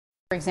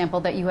For example,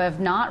 that you have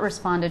not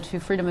responded to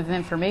Freedom of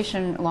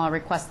Information law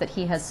requests that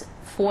he has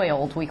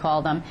foiled, we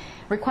call them,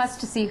 requests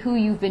to see who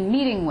you've been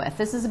meeting with.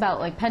 This is about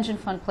like pension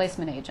fund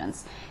placement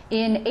agents.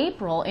 In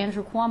April,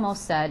 Andrew Cuomo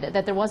said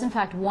that there was in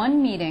fact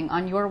one meeting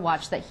on your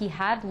watch that he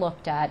had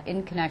looked at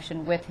in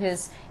connection with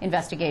his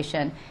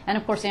investigation. And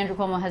of course, Andrew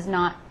Cuomo has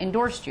not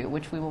endorsed you,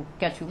 which we will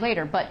get to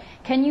later. But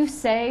can you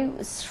say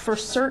for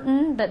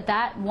certain that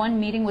that one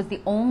meeting was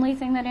the only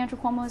thing that Andrew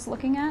Cuomo is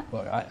looking at?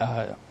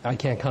 Well, I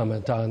can't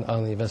comment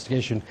on the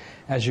investigation.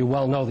 As you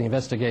well know, the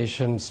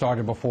investigation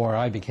started before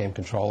I became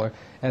controller,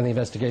 and the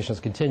investigation has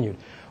continued.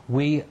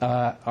 We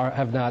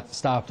have not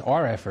stopped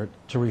our effort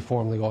to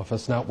reform the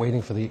office, not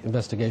waiting for the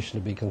investigation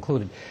to be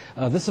concluded.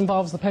 This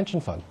involves the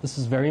pension fund. This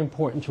is very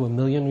important to 1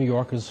 million New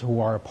Yorkers who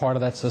are a part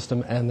of that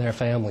system and their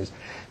families.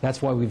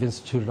 That's why we've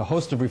instituted a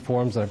host of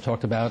reforms that I've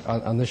talked about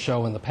on this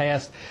show in the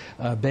past,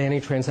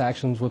 banning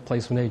transactions with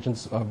placement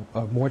agents,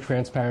 more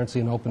transparency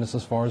and openness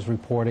as far as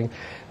reporting,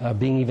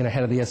 being even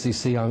ahead of the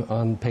SEC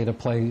on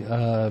pay-to-play,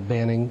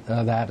 banning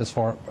that as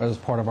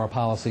part of our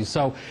policy.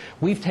 So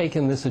we've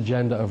taken this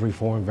agenda of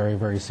reform very,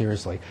 very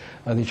seriously.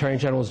 The Attorney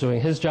General is doing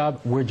his job,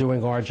 we're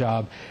doing our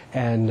job,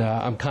 and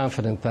I'm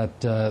confident that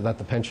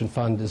the pension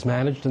fund is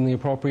managed in the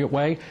appropriate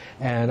way,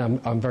 and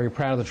I'm very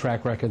proud of the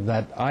track record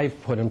that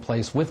I've put in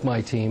place with my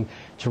team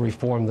to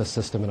reform the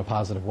system in a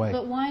positive way.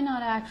 But why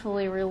not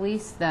actually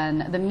release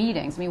then the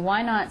meetings? I mean,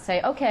 why not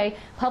say, okay,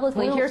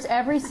 publicly, here's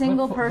every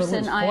single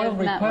person I have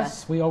met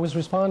with? We always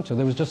respond to.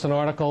 There was just an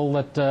article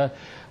that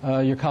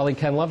your colleague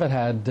Ken Lovett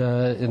had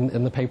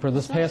in the paper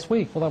this past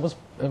week. Well, that was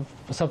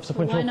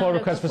subsequent to a FOIL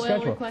request for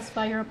schedule. Request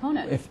by your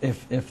opponent?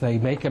 If they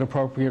make an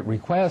appropriate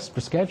request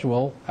for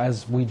schedule,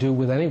 as we do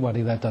with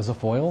anybody that does a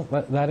FOIL,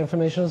 that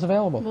information is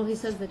available. Well, he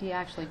says that he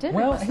actually did.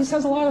 Well, he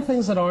says a lot of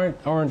things that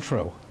aren't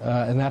true,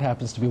 and that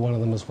happens to be one of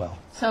them as well.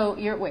 So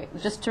wait,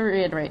 just to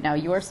reiterate now,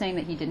 you are saying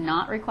that he did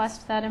not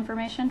request that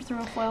information through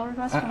a FOIL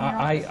request from your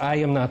office? I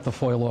am not the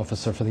FOIL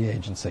officer for the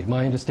agency.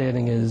 My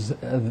understanding is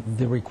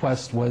the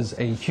request was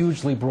a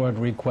hugely broad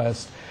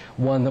request,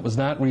 one that was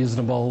not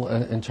reasonable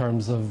in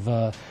terms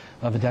of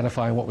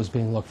identifying what was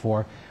being looked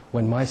for.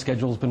 When my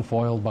schedule has been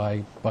foiled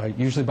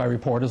usually by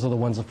reporters are the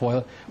ones that foil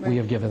it, we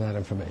have given that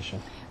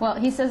information. Well,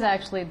 he says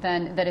actually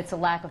then that it's a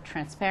lack of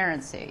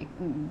transparency,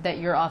 that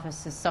your office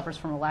suffers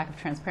from a lack of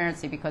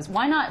transparency, because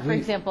why not, for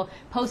example,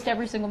 post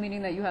every single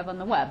meeting that you have on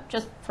the web,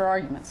 just for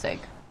argument's sake?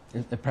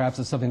 Perhaps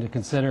it's something to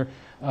consider.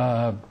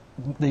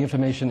 The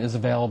information is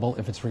available.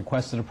 If it's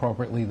requested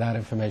appropriately, that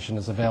information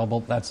is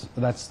available.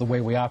 That's the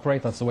way we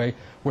operate. That's the way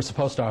we're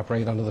supposed to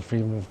operate under the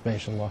Freedom of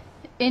Information law.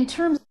 In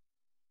terms